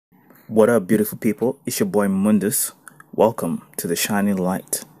What up, beautiful people? It's your boy Mundus. Welcome to the Shining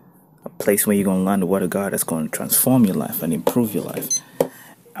Light, a place where you're going to learn the Word of God that's going to transform your life and improve your life.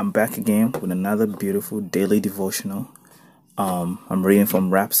 I'm back again with another beautiful daily devotional. I'm reading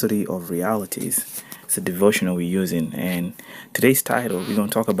from Rhapsody of Realities. It's a devotional we're using, and today's title, we're going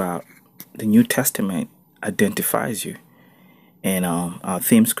to talk about the New Testament identifies you. And our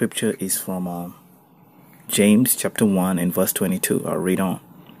theme scripture is from James chapter 1 and verse 22. I'll read on.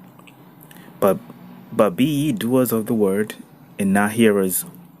 But be ye doers of the word, and not hearers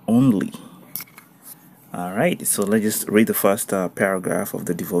only. All right, so let's just read the first paragraph of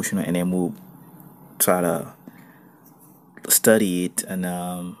the devotional, and then we'll try to study it and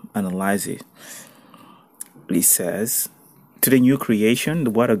analyze it. It says, to the new creation,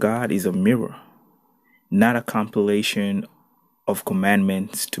 the word of God is a mirror, not a compilation of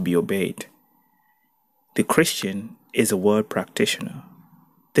commandments to be obeyed. The Christian is a word practitioner.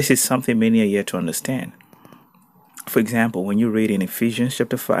 This is something many are yet to understand. For example, when you read in Ephesians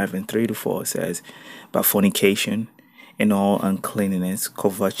chapter 5 and 3 to 4, it says, by fornication and all uncleanness,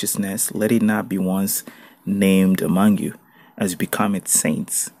 covetousness, let it not be once named among you, as becometh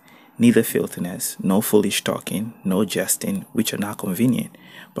saints, neither filthiness, no foolish talking, no jesting, which are not convenient,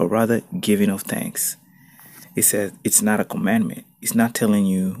 but rather giving of thanks. It says it's not a commandment. It's not telling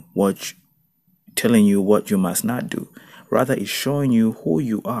you what you must not do. Rather, it's showing you who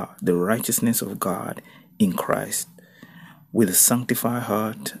you are, the righteousness of God in Christ, with a sanctified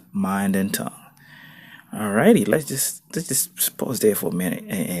heart, mind, and tongue. Alrighty, let's just pause there for a minute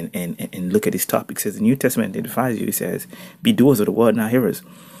and look at this topic. It says the New Testament identifies you. It says, be doers of the word, not hearers.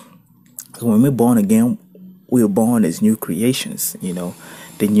 So when we're born again, we're born as new creations. You know,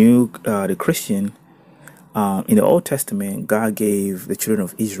 the Christian, in the Old Testament, God gave the children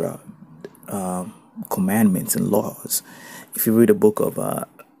of Israel commandments and laws. If you read the book of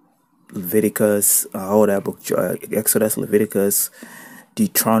Leviticus, all that book, Exodus, Leviticus,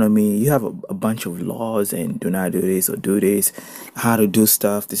 Deuteronomy, you have a bunch of laws and do not do this or do this, how to do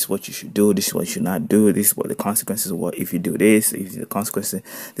stuff. This is what you should do. This is what you should not do. This is what the consequences are. What if you do this? If the consequences,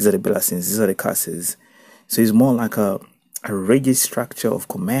 these are the blessings. These are the curses. So it's more like a rigid structure of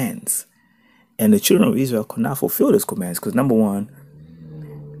commands, and the children of Israel could not fulfill those commands because number one,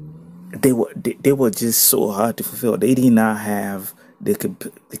 they were just so hard to fulfill. They did not have the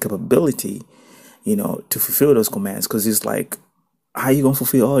capability, to fulfill those commands. Because it's like, how are you going to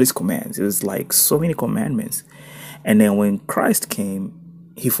fulfill all these commands? It was like so many commandments. And then when Christ came,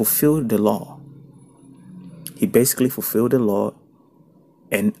 he fulfilled the law. He basically fulfilled the law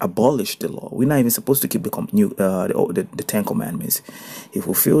and abolished the law. We're not even supposed to keep the 10 Commandments. He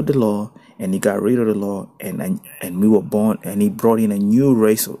fulfilled the law and he got rid of the law, and we were born, and he brought in a new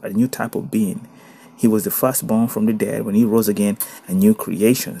race, a new type of being. He was the firstborn from the dead. When he rose again, a new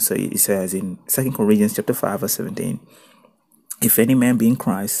creation. So it says in 2 Corinthians chapter 5 verse 17, if any man be in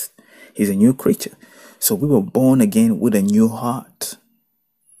Christ, he's a new creature. So we were born again with a new heart.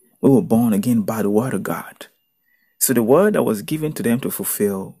 We were born again by the word of God. So the word that was given to them to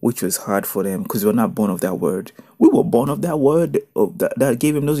fulfill, which was hard for them because we were not born of that word, we were born of that word that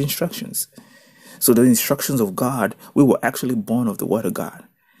gave him those instructions. So the instructions of God, we were actually born of the word of God.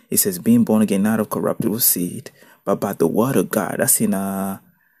 It says being born again, not of corruptible seed, but by the word of God. That's in, let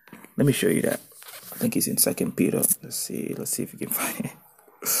me show you that. I think it's in 2 Peter. Let's see if you can find it.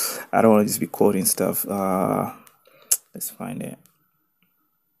 I don't want to just be quoting stuff. Let's find it.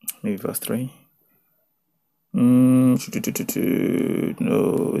 Maybe verse 3. No,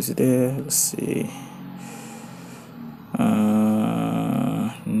 is it there? Let's see.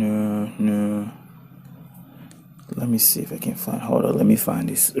 No. Let me see if I can find. Hold on, let me find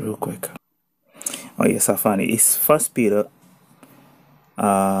this real quick. Oh yes, I found it. It's 1 Peter,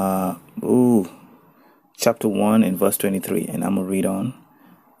 chapter 1 and verse 23, and I'm gonna read on.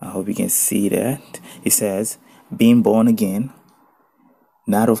 I hope you can see that. It says, "Being born again,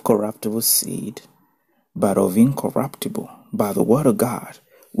 not of corruptible seed, but of incorruptible, by the word of God,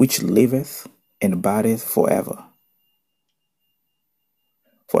 which liveth and abideth forever."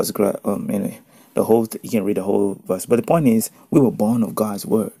 Anyway, you can read the whole verse. But the point is, we were born of God's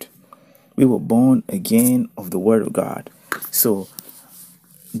word. We were born again of the word of God. So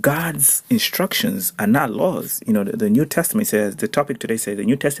God's instructions are not laws. The New Testament says, the topic today says the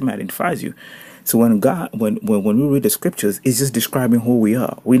New Testament identifies you. So when we read the scriptures, it's just describing who we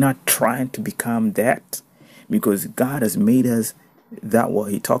are. We're not trying to become that, because God has made us that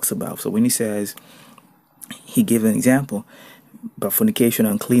what he talks about. So when he says, he gave an example, But fornication,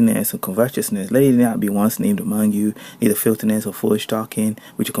 uncleanness, and covetousness, let it not be once named among you, neither filthiness or foolish talking,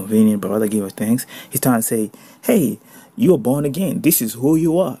 which are convenient, but rather give us thanks. He's trying to say, hey, you are born again. This is who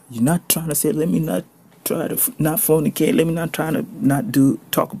you are. You're not trying to say, let me not try to not fornicate. Let me not try to not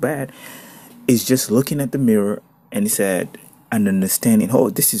talk bad. It's just looking at the mirror and he said, and understanding, oh,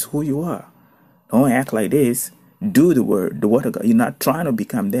 this is who you are. Don't act like this. Do the word of God. You're not trying to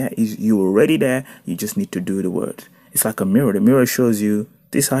become that. You're already there. You just need to do the word. It's like a mirror. The mirror shows you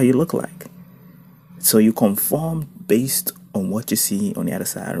this is how you look like. So you conform based on what you see on the other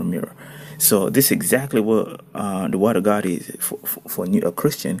side of the mirror. So this is exactly what the word of God is for a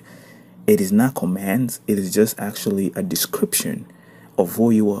Christian. It is not commands. It is just actually a description of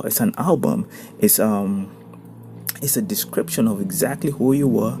who you are. It's an album. It's a description of exactly who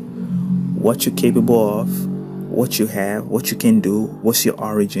you are, what you're capable of, what you have, what you can do, what's your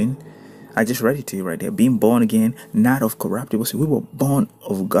origin. I just read it to you right there. Being born again, not of corruptible. So we were born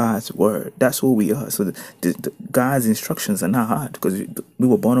of God's word. That's who we are. So the God's instructions are not hard because we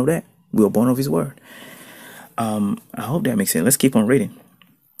were born of that. We were born of his word. I hope that makes sense. Let's keep on reading.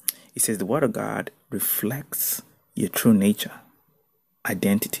 It says the word of God reflects your true nature,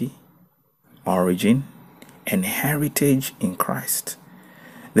 identity, origin, and heritage in Christ.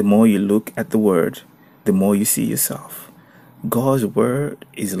 The more you look at the word, the more you see yourself. God's word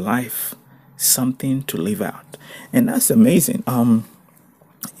is life, something to live out. And that's amazing. And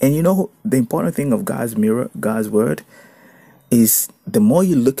you know, the important thing of God's mirror, God's word, is the more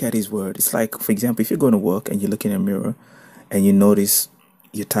you look at his word. It's like, for example, if you're going to work and you look in a mirror and you notice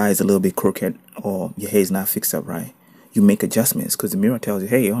your tie is a little bit crooked or your hair is not fixed up right, you make adjustments because the mirror tells you,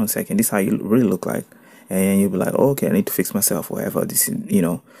 hey, hold on a second, this is how you really look like. And you'll be like, oh, okay, I need to fix myself, whatever. This is, you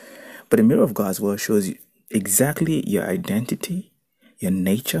know. But the mirror of God's word shows you exactly your identity, your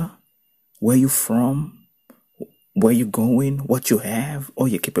nature, where you're from, where you're going, what you have, all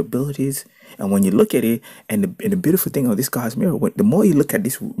your capabilities. And when you look at it, and the beautiful thing of this God's mirror, the more you look at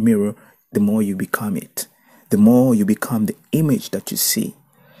this mirror, the more you become it. The more you become the image that you see.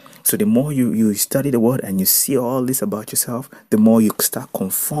 So the more you study the word and you see all this about yourself, the more you start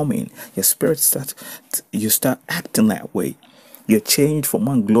conforming. Your spirit you start acting that way. You're changed from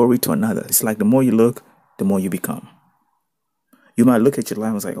one glory to another. It's like the more you look, the more you become. You might look at your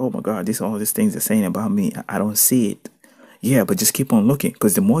life and say, oh my God, all these things are saying about me. I don't see it. Yeah, but just keep on looking.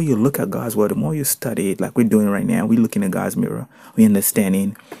 Because the more you look at God's word, the more you study it, like we're doing right now. We're looking at God's mirror. We're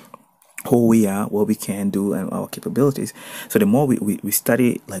understanding who we are, what we can do, and our capabilities. So the more we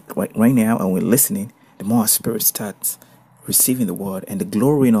study, like right now, and we're listening, the more our spirit starts receiving the word, and the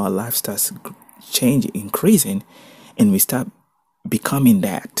glory in our life starts changing, increasing, and we start becoming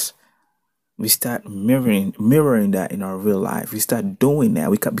that. We start mirroring that in our real life. We start doing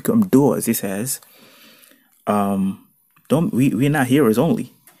that. We can become doers. It says, we're not hearers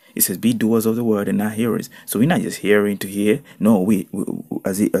only. It says, be doers of the word and not hearers. So we're not just hearing to hear. No, we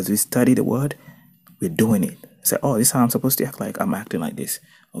as we study the word, we're doing it. Say, oh, this is how I'm supposed to act like. I'm acting like this.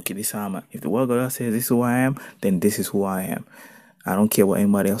 Okay, this is how I'm. If the word of God says this is who I am, then this is who I am. I don't care what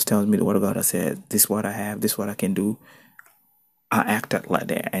anybody else tells me. The word of God says this is what I have. This is what I can do. I act like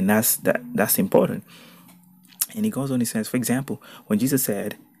that, and that's important. And he goes on. He says, for example, when Jesus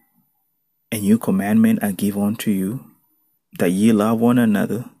said, "A new commandment I give unto you, that ye love one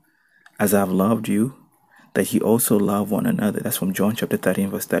another, as I have loved you, that ye also love one another." That's from John chapter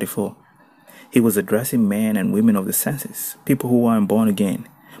 13, verse 34. He was addressing men and women of the senses, people who aren't born again.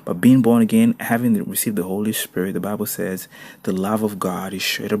 But being born again, having received the Holy Spirit, the Bible says, the love of God is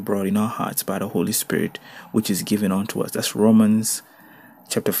shed abroad in our hearts by the Holy Spirit, which is given unto us. That's Romans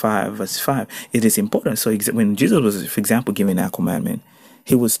chapter 5, verse 5. It is important. So when Jesus was, for example, giving that commandment,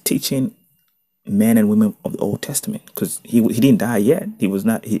 he was teaching men and women of the Old Testament, because he didn't die yet. He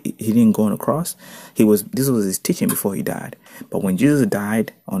didn't go on the cross. This was his teaching before he died. But when Jesus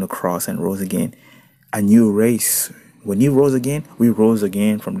died on the cross and rose again, a new race. When he rose again, we rose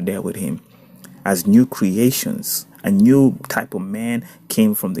again from the dead with him as new creations. A new type of man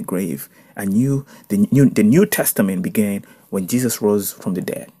came from the grave. The New Testament began when Jesus rose from the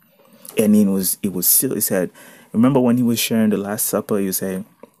dead, and it was sealed. He said, remember when he was sharing the Last Supper, he said,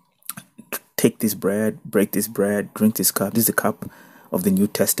 take this bread, break this bread, drink this cup. This is the cup of the New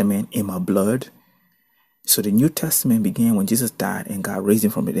Testament in my blood. So the New Testament began when Jesus died and God raised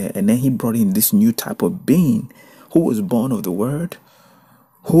him from the dead. And then he brought in this new type of being who was born of the word.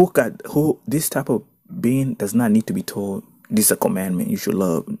 This type of being does not need to be told, this is a commandment, you should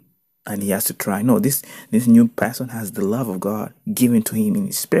love. And he has to try. No, this new person has the love of God given to him in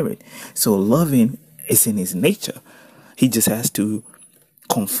his spirit. So loving is in his nature. He just has to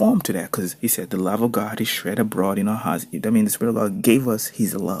conform to that, because he said the love of God is shed abroad in our hearts. That means the Spirit of God gave us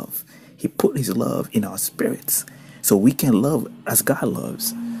his love. He put his love in our spirits so we can love as God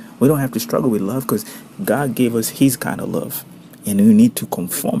loves. We don't have to struggle with love because God gave us his kind of love, and we need to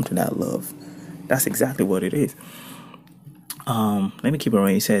conform to that love. That's exactly what it is. Let me keep it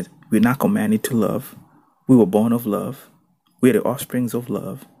running. He says, we're not commanded to love. We were born of love. We are the offsprings of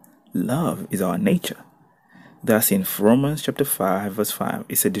love. Love is our nature. Thus in Romans chapter 5 verse 5,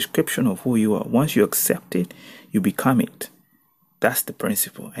 it's a description of who you are. Once you accept it, you become it. That's the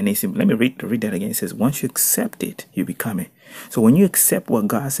principle. And let me read that again. It says, once you accept it, you become it. So when you accept what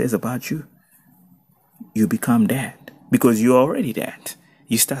God says about you, you become that, because you're already that.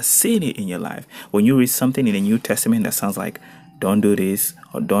 You start seeing it in your life. When you read something in the New Testament that sounds like, don't do this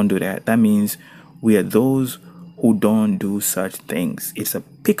or don't do that, that means we are those who don't do such things. It's a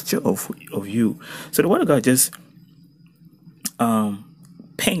picture of you. So the Word of God just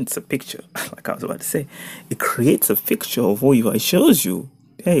paints a picture, like I was about to say. It creates a picture of who you are. It shows you,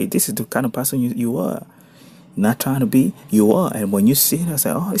 hey, this is the kind of person you are. Not trying to be, you are. And when you see it, I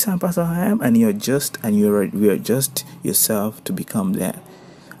say, oh, this is the person I am. And you adjust yourself to become that.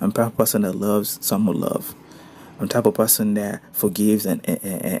 I'm the type of person that loves, some will love. I'm the type of person that forgives, and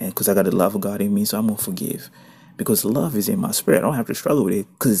because I got the love of God in me, so I'm going to forgive. Because love is in my spirit. I don't have to struggle with it,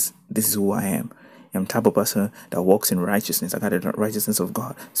 because this is who I am. I'm the type of person that walks in righteousness. I got the righteousness of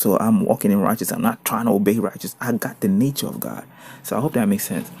God. So I'm walking in righteousness. I'm not trying to obey righteousness. I got the nature of God. So I hope that makes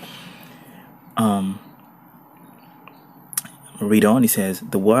sense. Read on. He says,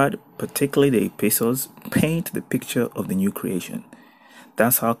 the word, particularly the epistles, paint the picture of the new creation.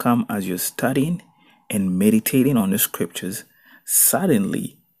 That's how come as you're studying and meditating on the scriptures,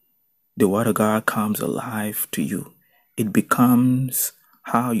 suddenly the word of God comes alive to you. It becomes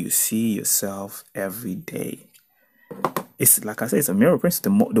how you see yourself every day. It's like I said, it's a mirror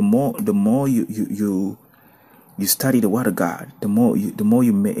principle. The more you study the word of God, the more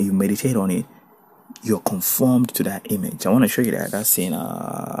you meditate on it, you're conformed to that image. I want to show you that. That's in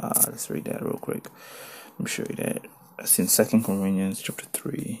let's read that real quick. Let me show you that. That's in 2 Corinthians chapter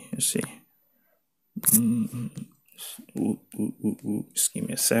 3. Let's see. Just give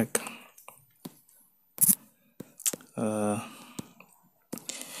me a sec.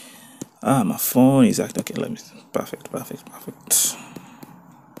 My phone is acting. Okay, let me. Perfect.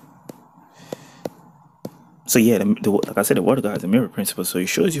 So yeah, like I said, the word of God is a mirror principle. So it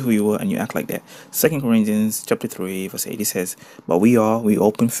shows you who you are and you act like that. 2 Corinthians chapter 3 verse 8, it says, but we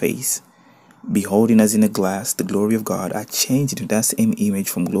open face, beholding as in a glass the glory of God, are changed into that same image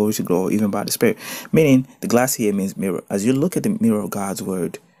from glory to glory, even by the Spirit. Meaning, the glass here means mirror. As you look at the mirror of God's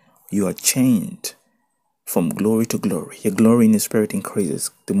word, you are changed from glory to glory. Your glory in the Spirit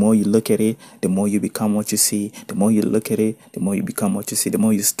increases. The more you look at it, the more you become what you see. The more you look at it, the more you become what you see. The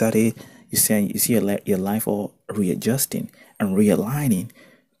more you study, you see your life all readjusting and realigning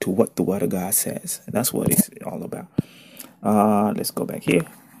to what the Word of God says. That's what it's all about. Let's go back here.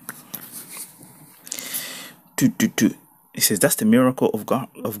 It says that's the miracle of God,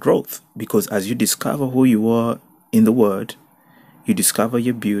 of growth, because as you discover who you are in the Word, you discover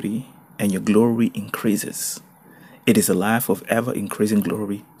your beauty and your glory increases. It is a life of ever increasing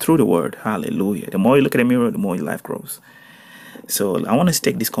glory through the Word. Hallelujah. The more you look at the mirror, the more your life grows. So I want us to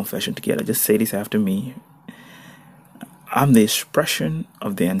take this confession together. Just say this after me. I'm the expression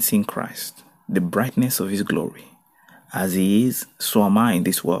of the unseen Christ, the brightness of His glory. As He is, so am I in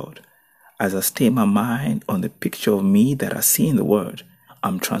this world. As I stay my mind on the picture of me that I see in the Word,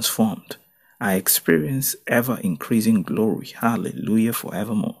 I'm transformed. I experience ever increasing glory. Hallelujah,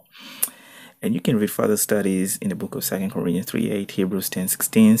 forevermore. And you can read further studies in the book of 2 Corinthians 3:8, Hebrews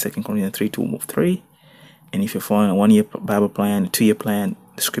 10:16, 2 Corinthians 3:2-3. And if you're following a 1-year Bible plan, a 2-year plan,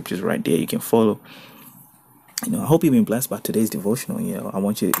 the scriptures right there you can follow. I hope you've been blessed by today's devotional. I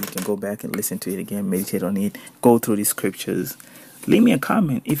want you can go back and listen to it again, meditate on it, go through these scriptures. Leave me a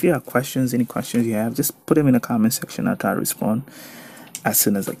comment. If you have questions, any questions you have, just put them in the comment section. I'll try to respond as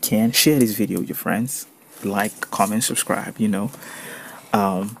soon as I can. Share this video with your friends. Like, comment, subscribe,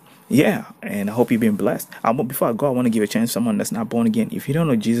 Yeah, and I hope you've been blessed. Before I go, I want to give a chance to someone that's not born again. If you don't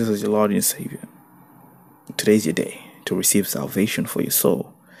know Jesus as your Lord and Savior, today's your day to receive salvation for your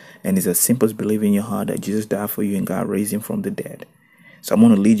soul. And it's as simple as believing in your heart that Jesus died for you and God raised Him from the dead. So I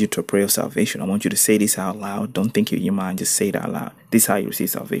want to lead you to a prayer of salvation. I want you to say this out loud. Don't think it in your mind. Just say it out loud. This is how you receive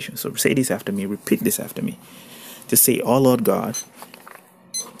salvation. So say this after me. Repeat this after me. Just say, oh Lord God,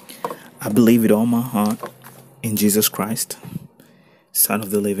 I believe with all my heart in Jesus Christ, Son of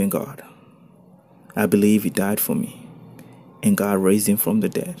the living God. I believe He died for me and God raised Him from the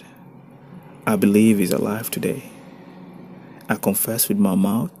dead. I believe He's alive today. I confess with my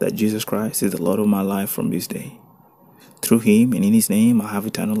mouth that Jesus Christ is the Lord of my life from this day. Through him and in his name, I have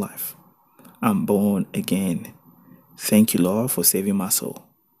eternal life. I'm born again. Thank you, Lord, for saving my soul.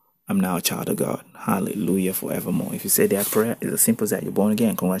 I'm now a child of God. Hallelujah forevermore. If you said that prayer, it's as simple as that. You're born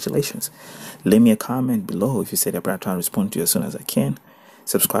again. Congratulations. Leave me a comment below if you said that prayer. I'll try to respond to you as soon as I can.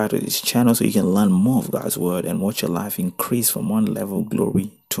 Subscribe to this channel so you can learn more of God's word and watch your life increase from one level of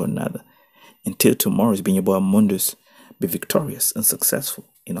glory to another. Until tomorrow, it's been your boy Mundus. Be victorious and successful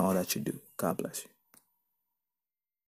in all that you do. God bless you.